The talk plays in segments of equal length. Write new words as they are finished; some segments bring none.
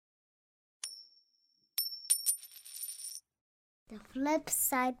The Flip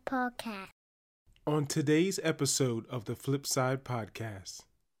Side Podcast. On today's episode of the Flip Side Podcast.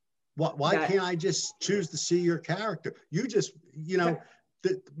 Why can't I just choose to see your character? You just, we go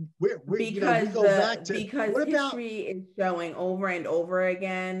back to because what about history is showing over and over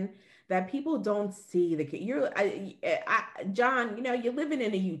again that people don't see John. You're living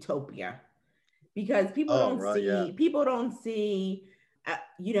in a utopia because people don't see.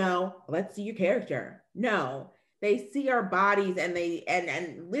 Let's see your character. No. They see our bodies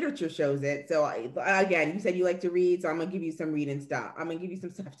and literature shows it. So again, you said you like to read, so I'm gonna give you some reading stuff. I'm gonna give you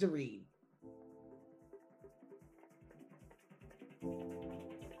some stuff to read.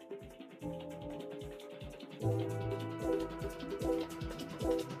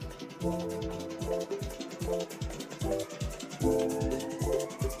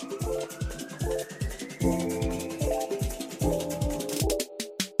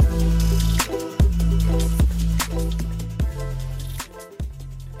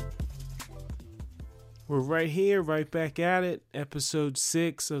 We're right here, right back at it. Episode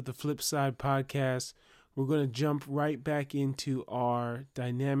 6 of the Flip Side Podcast. We're going to jump right back into our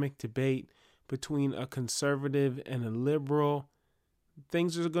dynamic debate between a conservative and a liberal.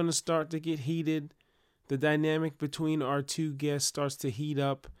 Things are going to start to get heated. The dynamic between our two guests starts to heat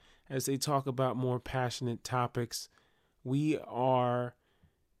up as they talk about more passionate topics. We are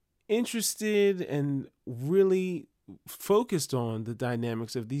interested and really focused on the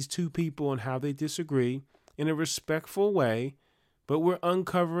dynamics of these two people and how they disagree in a respectful way, but we're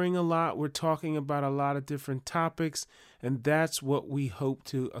uncovering a lot. We're talking about a lot of different topics, and that's what we hope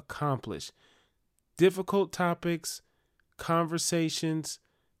to accomplish. Difficult topics, conversations,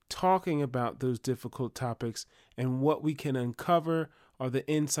 talking about those difficult topics, and what we can uncover are the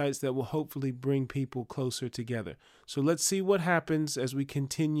insights that will hopefully bring people closer together. So let's see what happens as we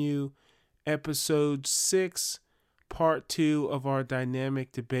continue episode 6, part 2 of our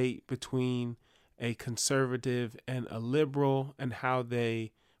dynamic debate between a conservative and a liberal and how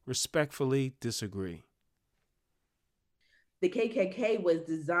they respectfully disagree. The KKK was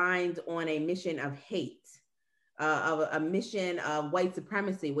designed on a mission of hate, of a mission of white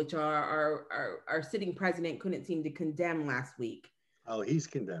supremacy, which our sitting president couldn't seem to condemn last week. Oh, he's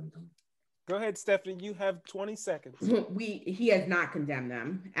condemned them. Go ahead, Stephanie. You have 20 seconds. He has not condemned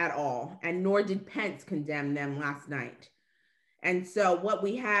them at all, and nor did Pence condemn them last night. And so what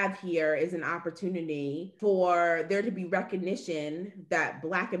we have here is an opportunity for there to be recognition that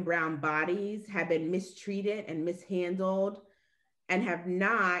Black and brown bodies have been mistreated and mishandled and have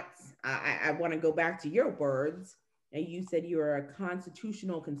not, I want to go back to your words, and you said you're a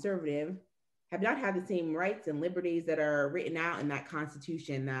constitutional conservative, have not had the same rights and liberties that are written out in that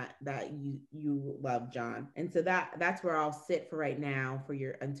Constitution that you love, John. And so that's where I'll sit for right now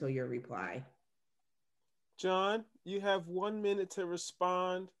until your reply. John, you have 1 minute to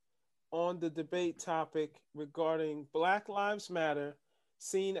respond on the debate topic regarding Black Lives Matter,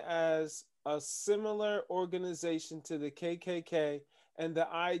 seen as a similar organization to the KKK, and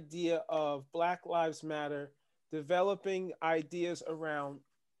the idea of Black Lives Matter developing ideas around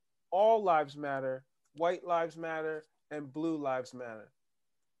all lives matter, white lives matter, and blue lives matter.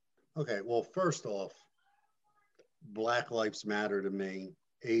 Okay, well, first off, Black lives matter to me.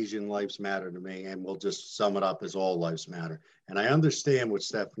 Asian lives matter to me, and we'll just sum it up as all lives matter. And I understand what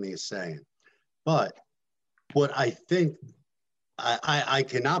Stephanie is saying, but what I think I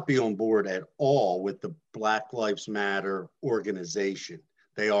cannot be on board at all with the Black Lives Matter organization.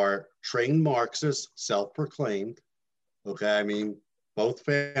 They are trained Marxists, self-proclaimed. Okay, I mean, both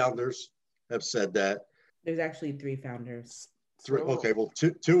founders have said that. There's actually 3 founders. Okay, well,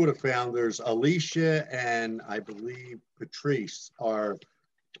 two of the founders, Alicia and I believe Patrice, are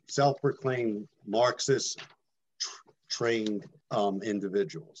self-proclaimed Marxist trained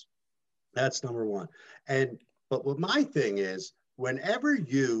individuals. That's number one. But what my thing is, whenever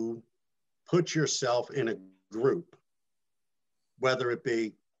you put yourself in a group, whether it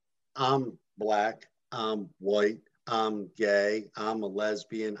be I'm Black, I'm white, I'm gay, I'm a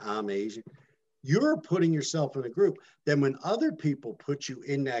lesbian, I'm Asian, you're putting yourself in a group. Then when other people put you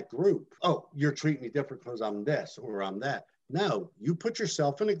in that group, oh, you're treating me different because I'm this or I'm that. No, you put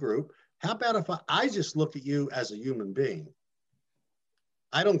yourself in a group. How about if I just look at you as a human being?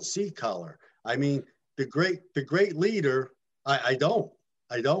 I don't see color. I mean, the great leader, I don't.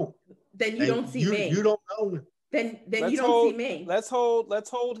 Then you don't see me. You don't know. Then you don't see me. Let's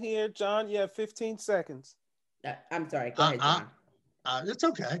hold here, John. You have 15 seconds. I'm sorry. Go ahead, John. It's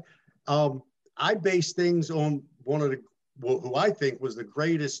okay. I base things on one of who I think was the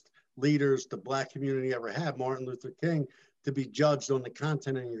greatest leaders the Black community ever had, Martin Luther King, to be judged on the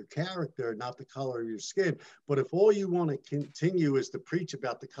content of your character, not the color of your skin. But if all you want to continue is to preach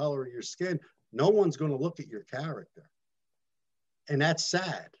about the color of your skin, no one's going to look at your character. And that's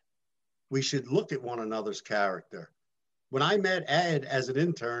sad. We should look at one another's character. When I met Ed as an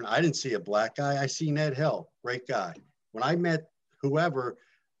intern, I didn't see a black guy. I seen Ed Hill, great guy. When I met whoever,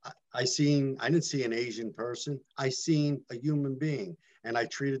 I didn't see an Asian person. I seen a human being, and I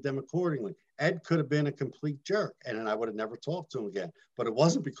treated them accordingly. Ed could have been a complete jerk, and then I would have never talked to him again. But it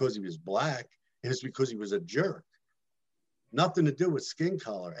wasn't because he was black. It was because he was a jerk. Nothing to do with skin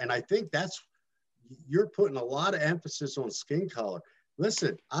color. And I think you're putting a lot of emphasis on skin color.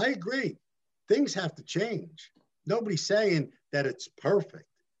 Listen, I agree. Things have to change. Nobody's saying that it's perfect.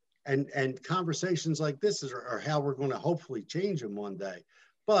 And conversations like this are how we're going to hopefully change them one day.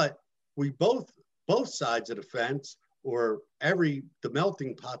 But we both sides of the fence, or the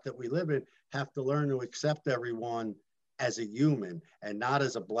melting pot that we live in, have to learn to accept everyone as a human and not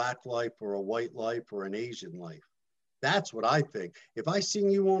as a black life or a white life or an Asian life. That's what I think. If I seen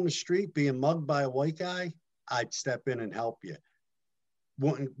you on the street being mugged by a white guy, I'd step in and help you.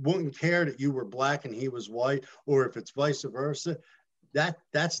 Wouldn't care that you were black and he was white, or if it's vice versa.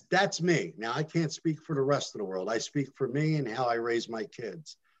 That's me. Now, I can't speak for the rest of the world. I speak for me and how I raise my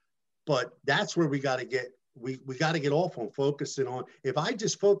kids. But that's where we got to get off on focusing on. If I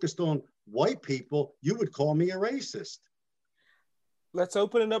just focused on white people, you would call me a racist. Let's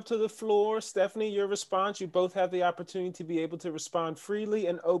open it up to the floor. Stephanie, your response. You both have the opportunity to be able to respond freely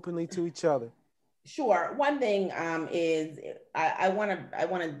and openly to each other. Sure. One thing is I want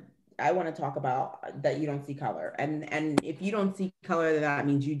to talk about that you don't see color, and if you don't see color, then that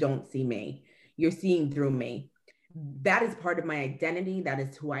means you don't see me. You're seeing through me. That is part of my identity. That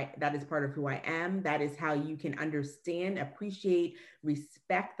is part of who I am. That is how you can understand, appreciate,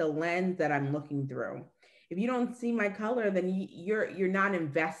 respect the lens that I'm looking through. If you don't see my color, then you're not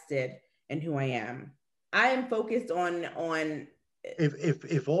invested in who I am. I am focused on.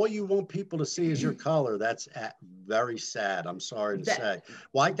 If all you want people to see is your color, that's very sad. I'm sorry to say.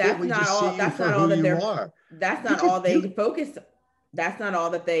 Why can't we just see you for who you are? That's not all they focus. That's not all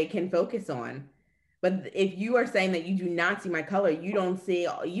that they can focus on. But if you are saying that you do not see my color, you don't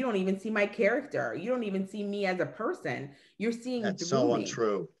even see my character. You don't even see me as a person. You're seeing that's through so me.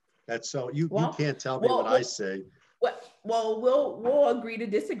 Untrue. That's so you can't tell me what I say. Well, we'll agree to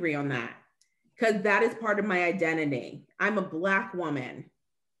disagree on that, because that is part of my identity. I'm a Black woman.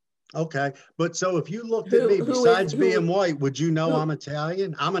 Okay, but so if you looked at me, besides being white, would you know I'm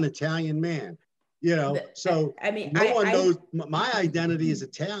Italian? I'm an Italian man. You know, so I mean, no one knows my identity is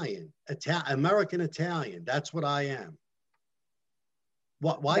Italian, American Italian. That's what I am.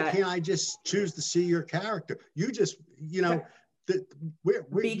 Why can't I just choose to see your character? You just, because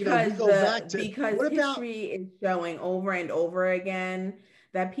history is showing over and over again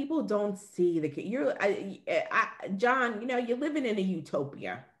that people don't see John. You're living in a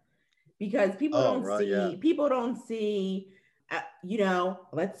utopia, because people don't see.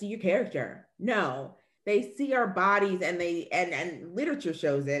 Let's see your character. No, they see our bodies, and literature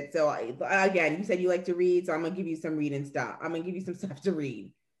shows it. So again, you said you like to read, so I'm gonna give you some reading stuff. I'm gonna give you some stuff to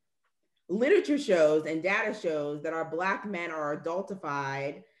read. Literature shows and data shows that our Black men are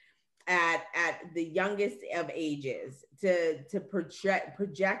adultified at the youngest of ages to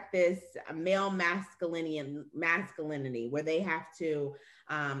project this male masculinity where they have to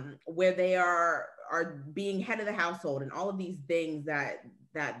where they are being head of the household and all of these things that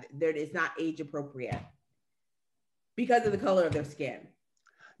there is not age appropriate because of the color of their skin.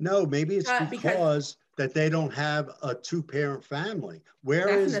 No, maybe it's because that they don't have a two-parent family.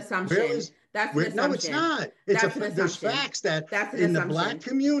 That's an assumption. No, it's not. There's facts that in the Black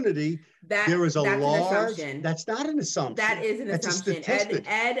community, there is a large. That's not an assumption. That is an assumption.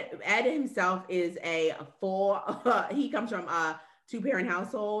 Ed himself is he comes from a two-parent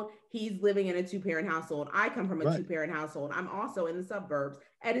household. He's living in a two-parent household. I come from a two-parent household. I'm also in the suburbs.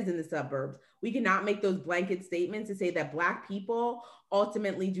 Ed is in the suburbs. We cannot make those blanket statements to say that Black people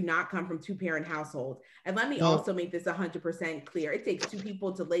ultimately do not come from two-parent households. And let me also make this 100% clear. It takes two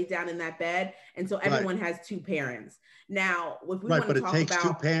people to lay down in that bed, and so everyone has two parents. Now, if we want to talk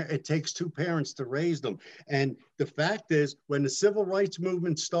about... it takes two parents to raise them. And the fact is, when the civil rights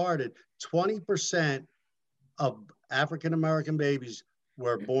movement started, 20% of African-American babies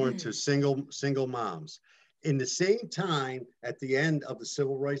were born to single moms. In the same time, at the end of the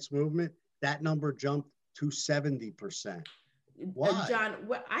civil rights movement, that number jumped to 70%. Why? John,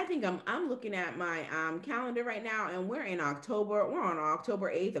 I think I'm looking at my calendar right now, and we're in October. We're on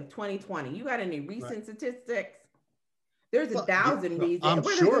October 8th of 2020. You got any recent statistics? There's a Well, thousand reasons. I'm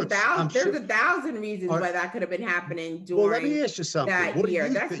Well, sure. there's a thousand reasons why that could have been happening during Well, let me ask you something. that What do year.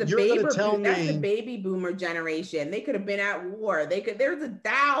 you That's think? the You're going to tell me that's the baby boomer generation. They could have been at war. There's a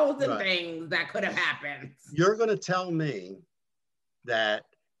thousand things that could have happened. You're going to tell me that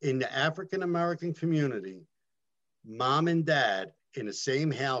in the African American community, mom and dad in the same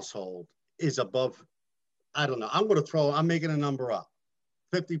household is above, I don't know. I'm making a number up,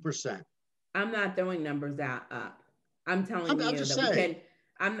 50%. I'm not throwing numbers up. I'm telling you I'm just that saying. we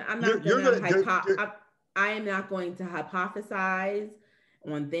can. I'm not going to. I am not going to hypothesize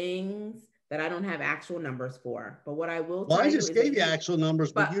on things that I don't have actual numbers for. But what I will tell you is, I just gave you actual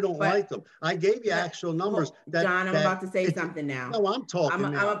numbers, but you don't like them. I gave you actual numbers. John, I'm about to say something now. No, I'm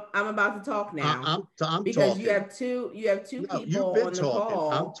talking now. I'm about to talk now. I'm because talking. you have two people you've been on the talking.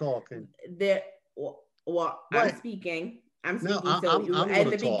 call. I'm talking. Well, right. I'm speaking. I'm in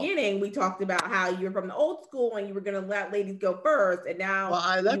the beginning, we talked about how you're from the old school and you were going to let ladies go first, and now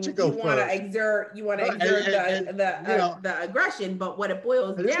I let you go first. You want to exert the aggression. But what it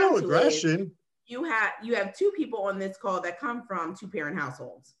boils down to aggression. Is you have two people on this call that come from 2-parent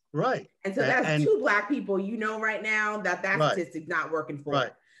households, right? And so that's 2 Black people. Right now that statistic's not working for.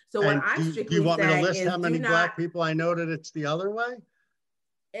 Right. So what I'm strictly saying is, do you want me to list how many Black people I know that it's the other way?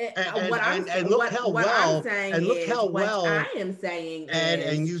 What I am saying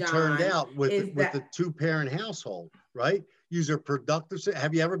and you John, turned out with the 2-parent household, right? You're productive.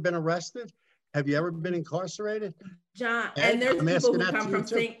 Have you ever been arrested? Have you ever been incarcerated? John, and there's people who come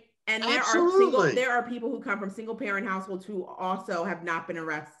from there are people who come from single parent households who also have not been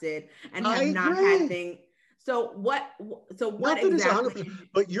arrested and have not had things. So what exactly?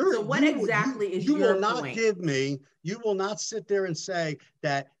 But you will not point? give me. You will not sit there and say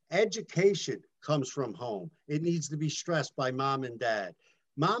that education comes from home. It needs to be stressed by mom and dad.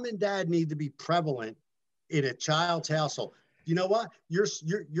 Mom and dad need to be prevalent in a child's household. You know what?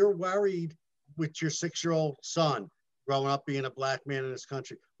 You're worried with your 6-year-old son growing up being a Black man in this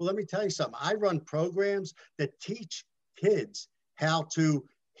country. Well, let me tell you something. I run programs that teach kids how to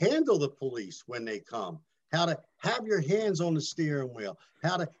handle the police when they come, how to have your hands on the steering wheel,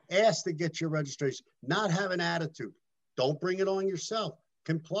 how to ask to get your registration, not have an attitude. Don't bring it on yourself.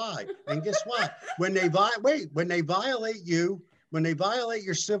 Comply. And guess what? When they violate you, when they violate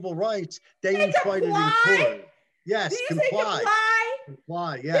your civil rights, then you fight it in court. Yes, comply.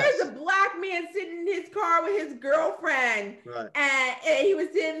 Comply, yes. There's a Black man sitting in his car with his girlfriend, right? And he was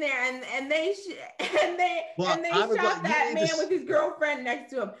sitting there, and they shot that man with his girlfriend next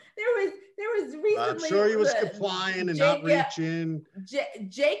to him. There was recently. I'm sure he was complying and not reaching.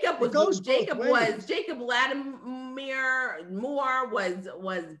 Jacob Lattimore Moore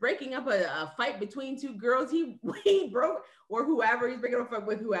was breaking up a fight between 2 girls. He broke, or whoever, he's breaking up a fight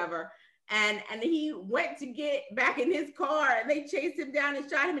with whoever. And he went to get back in his car, and they chased him down and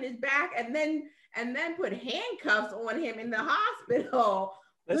shot him in his back, and then put handcuffs on him in the hospital.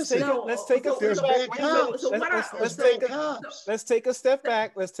 Let's take a step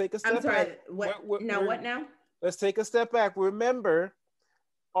back. I'm sorry. What now? Let's take a step back. Remember,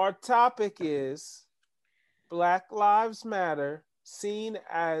 our topic is Black Lives Matter, seen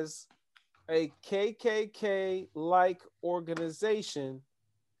as a KKK-like organization,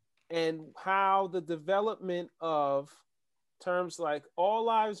 and how the development of terms like all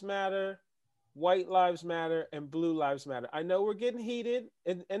lives matter, white lives matter, and blue lives matter. I know we're getting heated,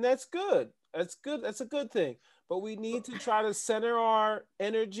 and that's good. That's good. That's a good thing. But we need to try to center our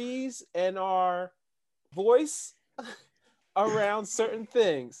energies and our voice around certain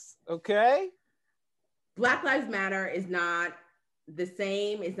things, okay? Black Lives Matter is not the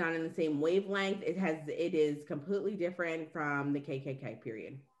same. It's not in the same wavelength. It is completely different from the KKK,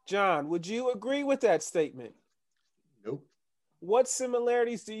 period. John, would you agree with that statement? Nope. What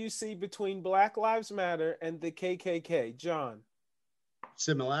similarities do you see between Black Lives Matter and the KKK? John?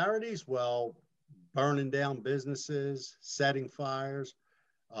 Similarities? Well, burning down businesses, setting fires,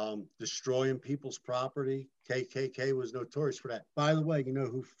 destroying people's property. KKK was notorious for that. By the way, you know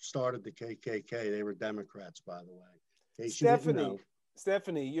who started the KKK? They were Democrats, by the way.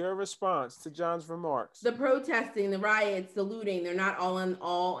 Stephanie, your response to John's remarks. The protesting, the riots, the looting, they're not all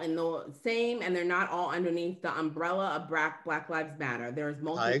in the same, and they're not all underneath the umbrella of Black Lives Matter. There's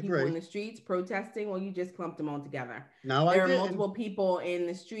multiple people in the streets protesting. Well, you just clumped them all together. No, there are multiple people in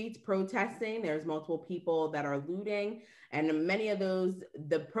the streets protesting. There's multiple people that are looting. And many of those,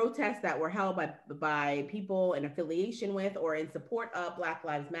 the protests that were held by people in affiliation with or in support of Black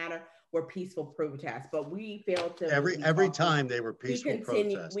Lives Matter were peaceful protests, but we failed to. Every time they were peaceful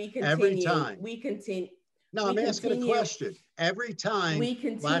protests. We continue. No, I'm asking a question. Every time we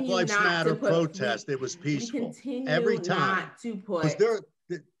Black continue Lives not Matter to put protest, it was we peaceful. continue Every time. not to Was put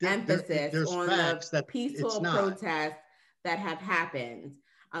there's emphasis on facts the that peaceful it's not. protests that have happened.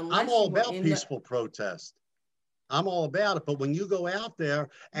 I'm all about peaceful protest. I'm all about it. But when you go out there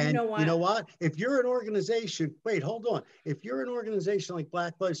and you know what? If you're an organization, wait, hold on. If you're an organization like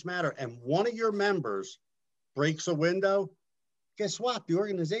Black Lives Matter and one of your members breaks a window, guess what? The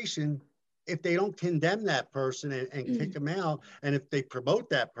organization, if they don't condemn that person and kick them out, and if they promote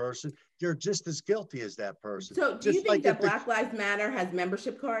that person, you're just as guilty as that person. So do you think that Black Lives Matter has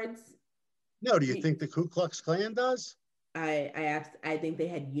membership cards? No, do you think the Ku Klux Klan does? I think they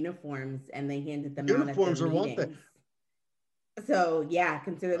had uniforms and they handed them out. Uniforms are one thing. So yeah,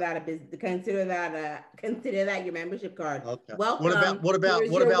 consider that a business. Consider that your membership card. Okay. Welcome. What about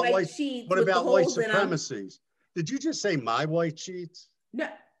white sheets? What about white supremacies? Did you just say my white sheets? No,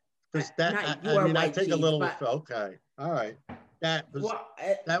 because that I take sheets, a little. Okay, all right. That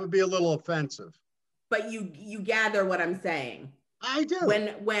would be a little offensive. But you gather what I'm saying. I do.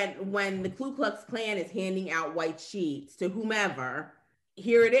 When the Ku Klux Klan is handing out white sheets to whomever,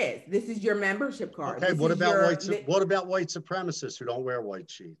 here it is. This is your membership card. Okay, what about white supremacists who don't wear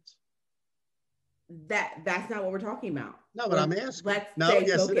white sheets? That's not what we're talking about. No, but I'm asking. It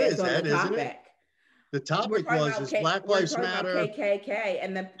is. Ed, isn't it? The topic is Black Lives Matter,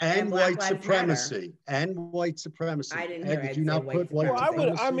 KKK, and white supremacy, and white supremacy. I didn't hear. Did you not put white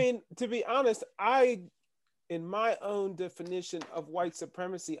supremacy? I mean, to be honest, in my own definition of white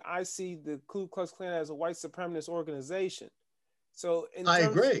supremacy, I see the Ku Klux Klan as a white supremacist organization. So I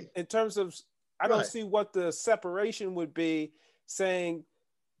agree. In terms of, I don't see what the separation would be saying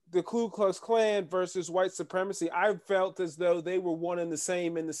the Ku Klux Klan versus white supremacy. I felt as though they were one and the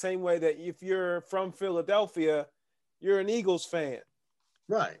same in the same way that if you're from Philadelphia, you're an Eagles fan.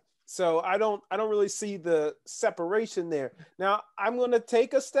 Right. So I don't really see the separation there. Now I'm going to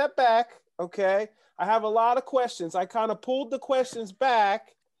take a step back. Okay. I have a lot of questions. I kind of pulled the questions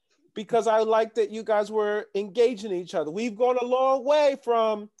back because I like that you guys were engaging each other. We've gone a long way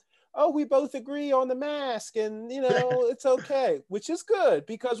from, we both agree on the mask and, it's okay, which is good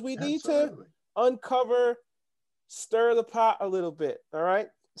because we need to uncover, stir the pot a little bit. All right.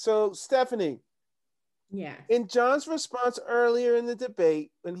 So Stephanie. Yeah. In John's response earlier in the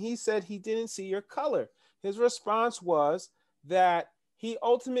debate, when he said he didn't see your color, his response was that he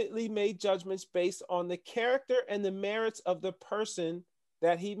ultimately made judgments based on the character and the merits of the person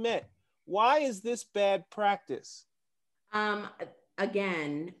that he met. Why is this bad practice?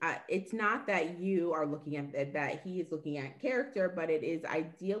 Again, it's not that you are looking at that he is looking at character, but it is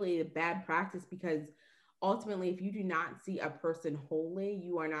ideally a bad practice because ultimately, if you do not see a person wholly,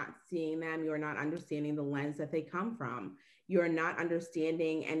 you are not seeing them. You are not understanding the lens that they come from. You are not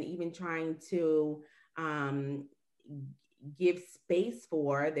understanding and even trying to give space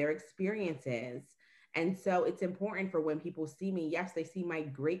for their experiences. And so it's important for when people see me, yes, they see my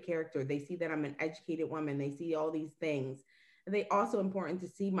great character. They see that I'm an educated woman. They see all these things. And they also important to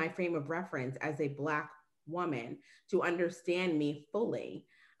see my frame of reference as a Black woman to understand me fully.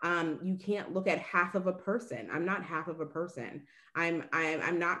 You can't look at half of a person. I'm not half of a person.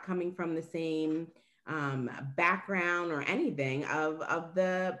 I'm not coming from the same background or anything of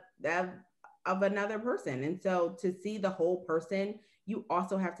another person. And so to see the whole person, you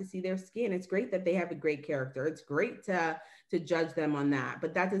also have to see their skin. It's great that they have a great character. It's great to judge them on that,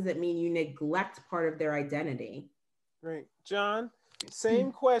 but that doesn't mean you neglect part of their identity. Great. John,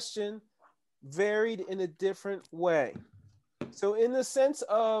 same question, varied in a different way. So in the sense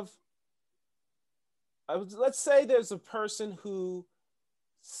of, let's say there's a person who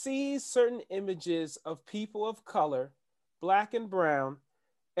sees certain images of people of color, Black and brown,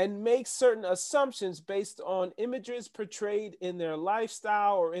 and makes certain assumptions based on images portrayed in their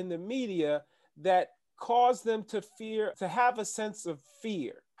lifestyle or in the media that cause them to have a sense of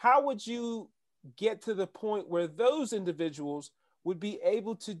fear. How would you get to the point where those individuals would be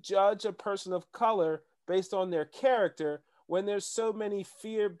able to judge a person of color based on their character when there's so many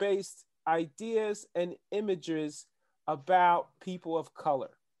fear-based ideas and images about people of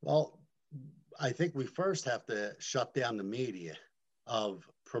color? Well, I think we first have to shut down the media of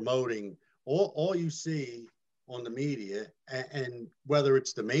promoting all you see on the media, and whether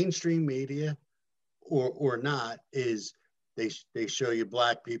it's the mainstream media or not, is they show you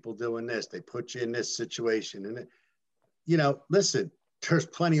Black people doing this. They put you in this situation. And, listen, there's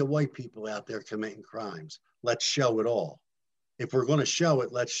plenty of white people out there committing crimes. Let's show it all. If we're going to show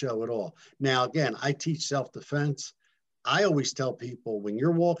it, let's show it all. Now, again, I teach self-defense. I always tell people when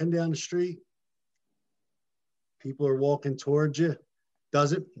you're walking down the street, people are walking towards you,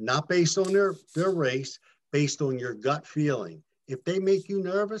 not based on their race, based on your gut feeling. If they make you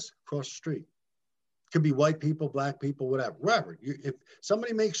nervous, cross the street. Could be white people, black people, whatever, wherever. If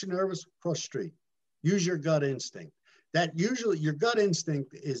somebody makes you nervous, cross the street. Use your gut instinct. That usually, your gut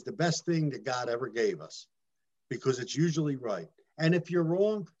instinct is the best thing that God ever gave us because it's usually right. And if you're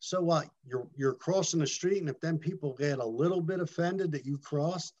wrong, so what? You're crossing the street, and if then people get a little bit offended that you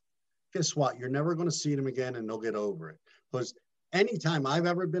crossed, guess what? You're never going to see them again, and they'll get over it. Because anytime I've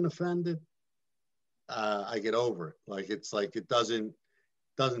ever been offended, I get over it. Like it's like it doesn't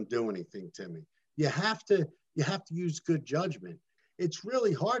do anything to me. You have to use good judgment. It's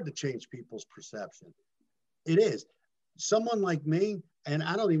really hard to change people's perception. It is. Someone like me, and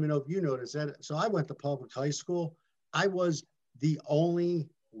I don't even know if you noticed that. So I went to public high school. I was the only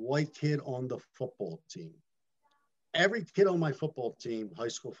white kid on the football team. Every kid on my football team, high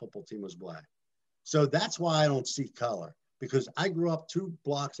school football team, was black. So that's why I don't see color, because I grew up 2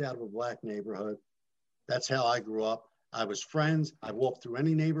 blocks out of a black neighborhood. That's how I grew up. I was friends. I walked through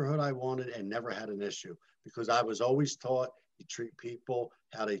any neighborhood I wanted and never had an issue because I was always taught you treat people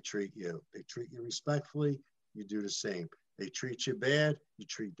how they treat you. They treat you respectfully, you do the same. They treat you bad, you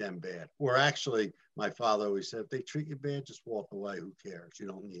treat them bad. Or actually, my father always said, if they treat you bad, just walk away. Who cares? You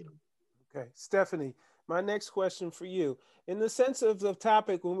don't need them. Okay, Stephanie, my next question for you. In the sense of the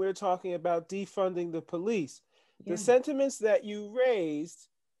topic, when we were talking about defunding the police, the sentiments that you raised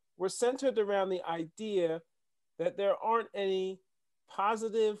were centered around the idea that there aren't any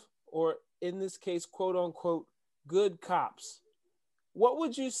positive, or in this case, quote unquote, good cops. What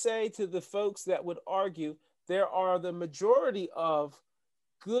would you say to the folks that would argue there are the majority of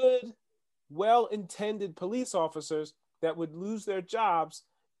good, well-intended police officers that would lose their jobs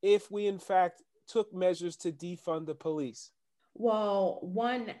if we in fact took measures to defund the police? Well,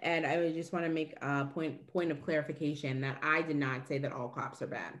 one, Ed, I would just want to make a point of clarification that I did not say that all cops are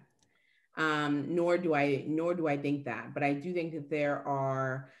bad. Nor do I think that, but I do think that there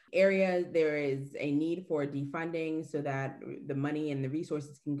are areas, there is a need for defunding so that the money and the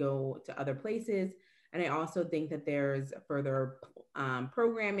resources can go to other places. And I also think that there's further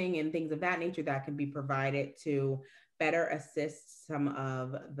programming and things of that nature that can be provided to better assist some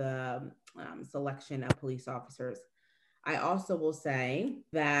of the selection of police officers. I also will say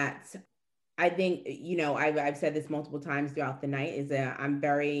that I think, I've said this multiple times throughout the night, is that I'm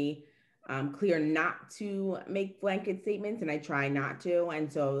very clear not to make blanket statements, and I try not to.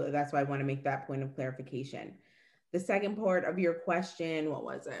 And so that's why I want to make that point of clarification. The second part of your question, what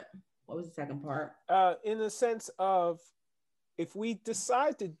was it? What was the second part? In the sense of, if we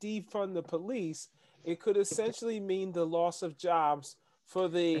decide to defund the police, it could essentially mean the loss of jobs for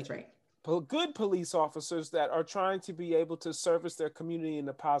the That's right. Good police officers that are trying to be able to service their community in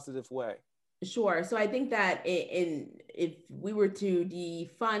a positive way. Sure. So I think that if we were to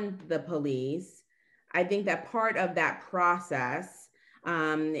defund the police, I think that part of that process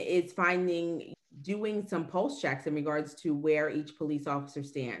is doing some pulse checks in regards to where each police officer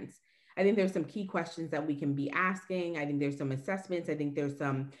stands. I think there's some key questions that we can be asking. I think there's some assessments. I think there's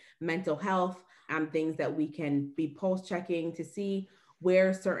some mental health things that we can be pulse checking to see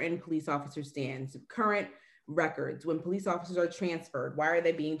where certain police officers stand. Current records, when police officers are transferred, why are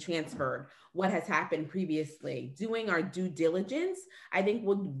they being transferred? What has happened previously? Doing our due diligence, I think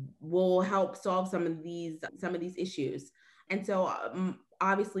will help solve some of these issues. And so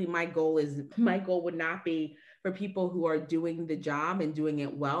obviously my goal would not be for people who are doing the job and doing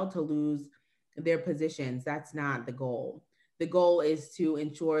it well to lose their positions. That's not the goal. The goal is to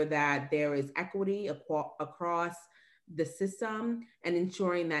ensure that there is equity across the system and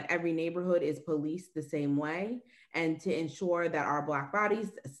ensuring that every neighborhood is policed the same way, and to ensure that our Black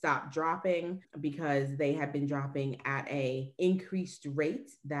bodies stop dropping, because they have been dropping at a increased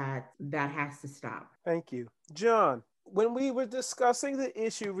rate that has to stop. Not you. John, when we were discussing the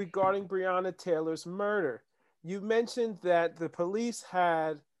issue regarding Breonna Taylor's murder, you mentioned that the police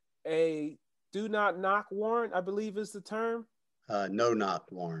had a do not knock warrant, I believe is the term. No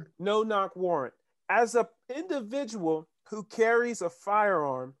knock warrant. No knock warrant. As an individual who carries a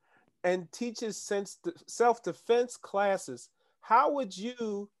firearm and teaches self-defense classes, how would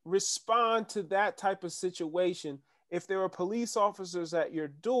you respond to that type of situation if there are police officers at your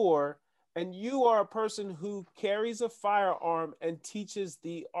door and you are a person who carries a firearm and teaches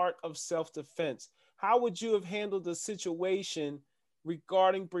the art of self-defense? How would you have handled the situation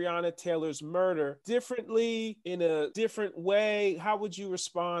regarding Breonna Taylor's murder differently, in a different way? How would you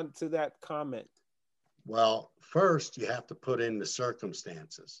respond to that comment? Well, first, you have to put in the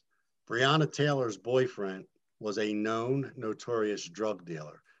circumstances. Breonna Taylor's boyfriend was a known notorious drug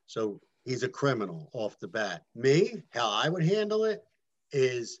dealer. So he's a criminal off the bat. Me, how I would handle it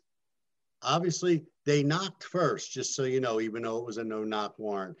is Obviously, they knocked first, just so you know, even though it was a no-knock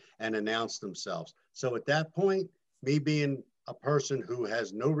warrant, and announced themselves. So at that point, me being a person who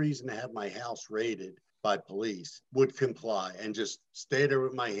has no reason to have my house raided by police would comply and just stay there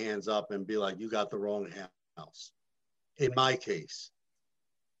with my hands up and be like, you got the wrong house. In my case.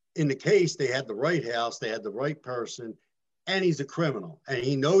 In the case, they had the right house, they had the right person, and he's a criminal. And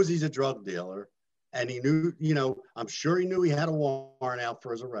he knows he's a drug dealer. And he knew, you know, I'm sure he knew he had a warrant out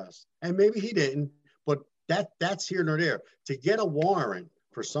for his arrest. And maybe he didn't, but that's here nor there. To get a warrant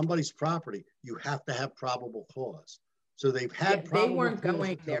for somebody's property, you have to have probable cause. So they've had they weren't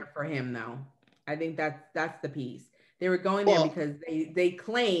going there for him, though. I think that's the piece. They were going there because they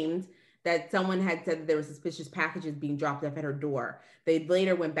claimed that someone had said that there were suspicious packages being dropped off at her door. They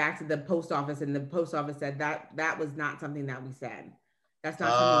later went back to the post office, and the post office said that was not something that we said. That's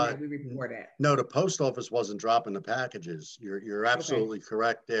not something that we reported. No, the post office wasn't dropping the packages. You're absolutely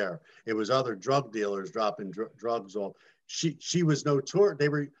correct there. It was other drug dealers dropping drugs off. She was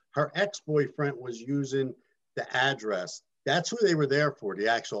notorious. Her ex-boyfriend was using the address. That's who they were there for, the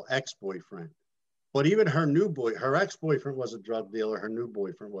actual ex-boyfriend. But even her ex-boyfriend was a drug dealer. Her new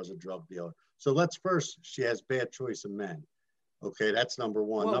boyfriend was a drug dealer. So she has bad choice of men. Okay, that's number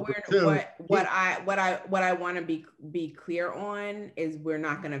one. Well, number two, what I want to be clear on is we're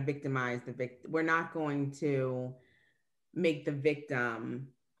not going to victimize the victim. We're not going to make the victim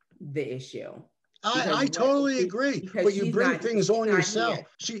the issue. I totally agree, but you bring things on yourself.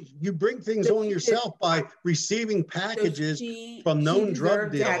 You bring things on yourself by receiving packages from known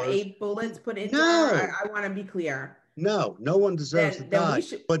drug dealers. To have 8 bullets put into her. I want to be clear. No one deserves to die.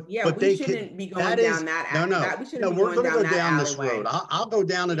 But we shouldn't be going down that. We're going to go down this road. I'll go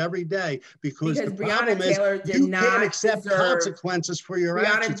down it every day because the problem is you can't accept consequences for your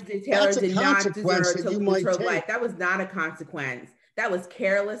actions. That's a consequence that you might take. That was not a consequence. That was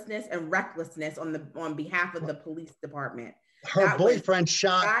carelessness and recklessness on behalf of the police department. Her boyfriend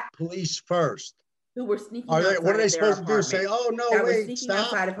shot police first. Who were sneaking what are they supposed to do? Say, oh, no, wait, stop.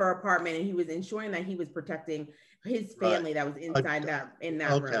 Outside of her apartment, and he was ensuring that he was protecting his family that was inside in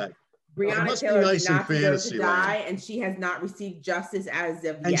that room. Breonna Taylor did not deserve to die, and she has not received justice as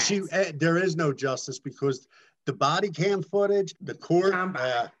of yet. And there is no justice because the body cam footage, the court,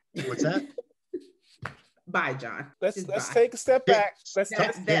 what's that? Bye, John. Let's take a step back. Let's take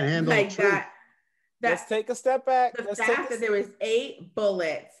a step back. The fact that there was 8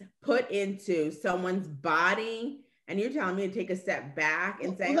 bullets put into someone's body, and you're telling me to take a step back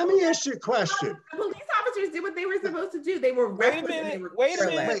and say, let me ask you a question. The police officers did what they were supposed to do. They were Wait a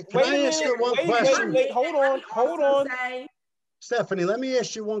minute. Can I ask you one question? Hold on. Stephanie, let me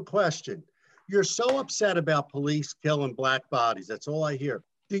ask you one question. You're so upset about police killing black bodies. That's all I hear.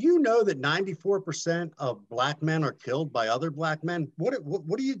 Do you know that 94% of black men are killed by other black men? What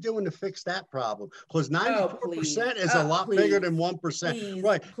are you doing to fix that problem? Because 94% is a lot bigger than 1%.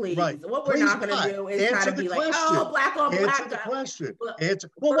 Right. What we're not going to do is try to be like, oh, black on black. Answer the question.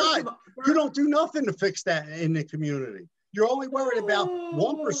 Well, why? You don't do nothing to fix that in the community. You're only worried about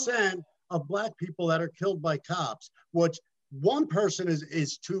 1% of black people that are killed by cops, which one person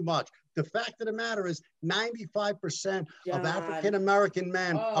is too much. The fact of the matter is 95% of African-American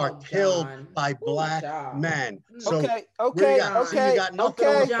men are killed by black men. So okay. You got nothing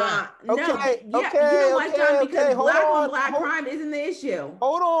on the fact. You know what, John? Because black on black crime isn't the issue.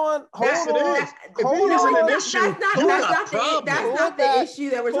 Hold on. Yes, it is. If it isn't an issue, that's not the issue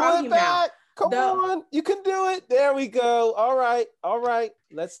that we're talking about. Come on. You can do it. There we go. All right.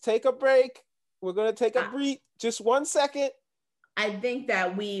 Let's take a break. We're going to take a break. Just 1 second. I think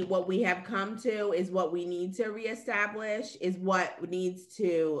that what we have come to is what we need to reestablish, is what needs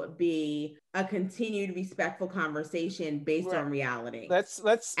to be a continued respectful conversation based on reality.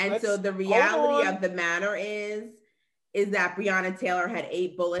 So the reality of the matter is that Breonna Taylor had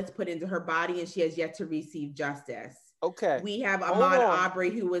 8 bullets put into her body and she has yet to receive justice. Okay. We have Ahmaud Arbery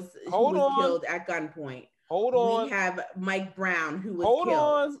who was killed at gunpoint. Hold on. We have Mike Brown, who was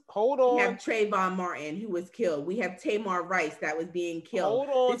killed. Hold on. We have Trayvon Martin, who was killed. We have Tamar Rice that was being killed.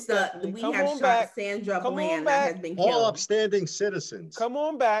 Hold on. We have Sandra Bland that has been killed. All upstanding citizens. Come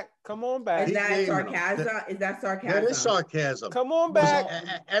on back. Is that sarcasm? That is sarcasm. Come on back.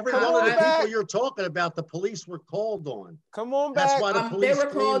 Every one of the people you're talking about, the police were called on. Come on back. That's why the police they were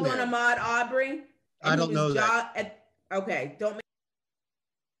called on Ahmaud Arbery. I don't know that. Okay, don't.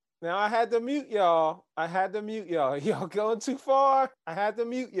 Now I had to mute y'all. Y'all going too far. I had to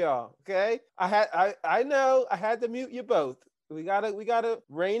mute y'all. Okay. I know I had to mute you both. We gotta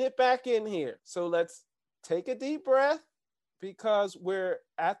rein it back in here. So let's take a deep breath because we're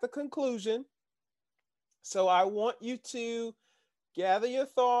at the conclusion. So I want you to gather your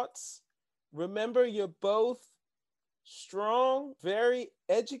thoughts Remember, you're both strong, very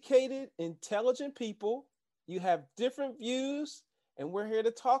educated, intelligent people. You have different views, and we're here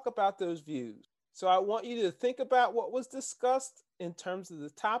to talk about those views. So I want you to think about what was discussed in terms of the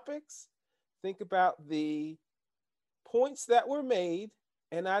topics. Think about the points that were made,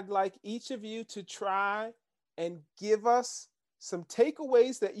 and I'd like each of you to try and give us some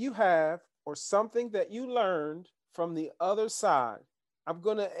takeaways that you have or something that you learned from the other side. I'm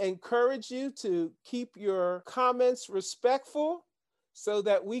going to encourage you to keep your comments respectful so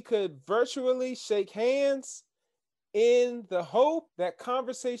that we could virtually shake hands in the hope that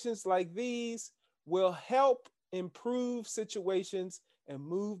conversations like these will help improve situations and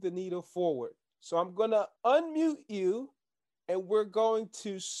move the needle forward. So I'm going to unmute you, and we're going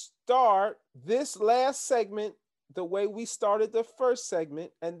to start this last segment the way we started the first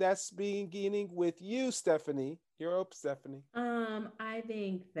segment, and that's beginning with you, Stephanie. You're up, Stephanie. I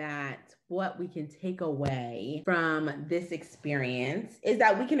think that what we can take away from this experience is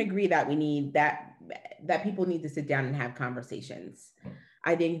that we can agree that we need that people need to sit down and have conversations.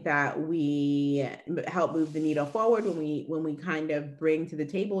 I think that we help move the needle forward when we kind of bring to the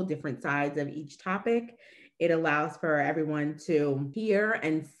table different sides of each topic. It allows for everyone to hear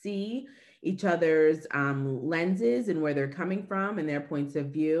and see each other's lenses and where they're coming from and their points of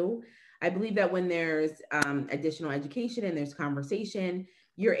view. I believe that when there's additional education and there's conversation,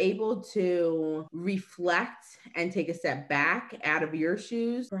 you're able to reflect and take a step back out of your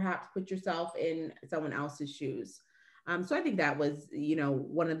shoes, perhaps put yourself in someone else's shoes. So I think that was,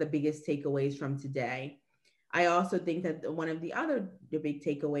 one of the biggest takeaways from today. I also think that one of the other big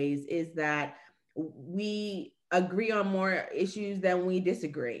takeaways is that we agree on more issues than we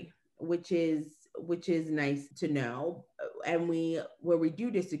disagree, which is nice to know. And where we do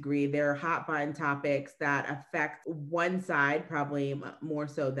disagree, there are hot button topics that affect one side probably more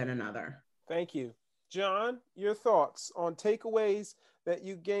so than another. Thank you. John, your thoughts on takeaways that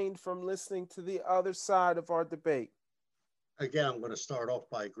you gained from listening to the other side of our debate? Again, I'm going to start off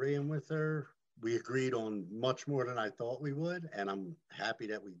by agreeing with her. We agreed on much more than I thought we would, and I'm happy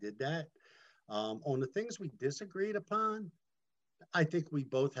that we did that. On the things we disagreed upon, I think we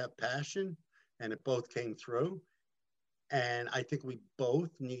both have passion, and it both came through. And I think we both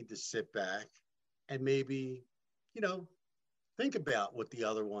need to sit back and maybe, think about what the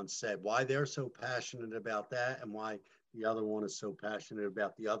other one said, why they're so passionate about that and why the other one is so passionate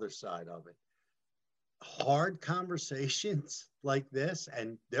about the other side of it. Hard conversations like this,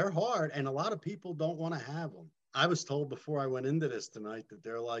 and they're hard, and a lot of people don't want to have them. I was told before I went into this tonight that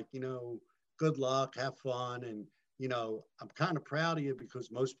they're like, good luck, have fun. And, I'm kind of proud of you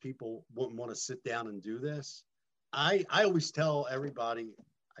because most people wouldn't want to sit down and do this. I always tell everybody,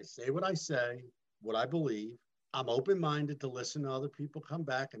 I say what I say, what I believe. I'm open-minded to listen to other people come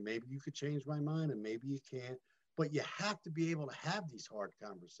back, and maybe you could change my mind and maybe you can't. But you have to be able to have these hard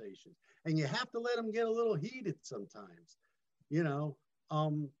conversations, and you have to let them get a little heated sometimes, and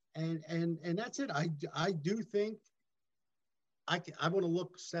that's it. I do think I want to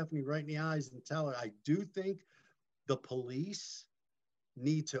look Stephanie right in the eyes and tell her, I do think the police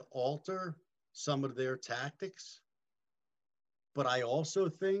need to alter some of their tactics, but I also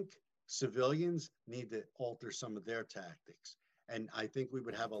think civilians need to alter some of their tactics. And I think we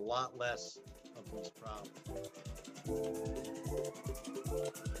would have a lot less of these problems.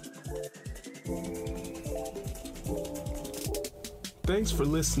 Thanks for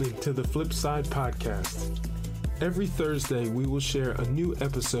listening to the Flipside Podcast. Every Thursday, we will share a new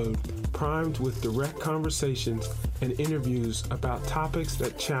episode primed with direct conversations and interviews about topics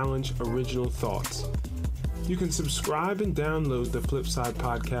that challenge original thoughts. You can subscribe and download the Flipside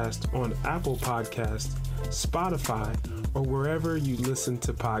Podcast on Apple Podcasts, Spotify, or wherever you listen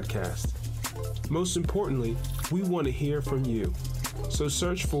to podcasts. Most importantly, we want to hear from you. So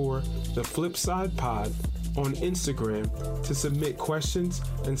search for the Flipside Pod on Instagram to submit questions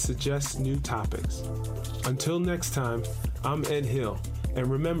and suggest new topics. Until next time, I'm Ed Hill, and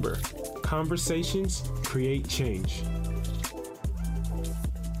remember, conversations create change.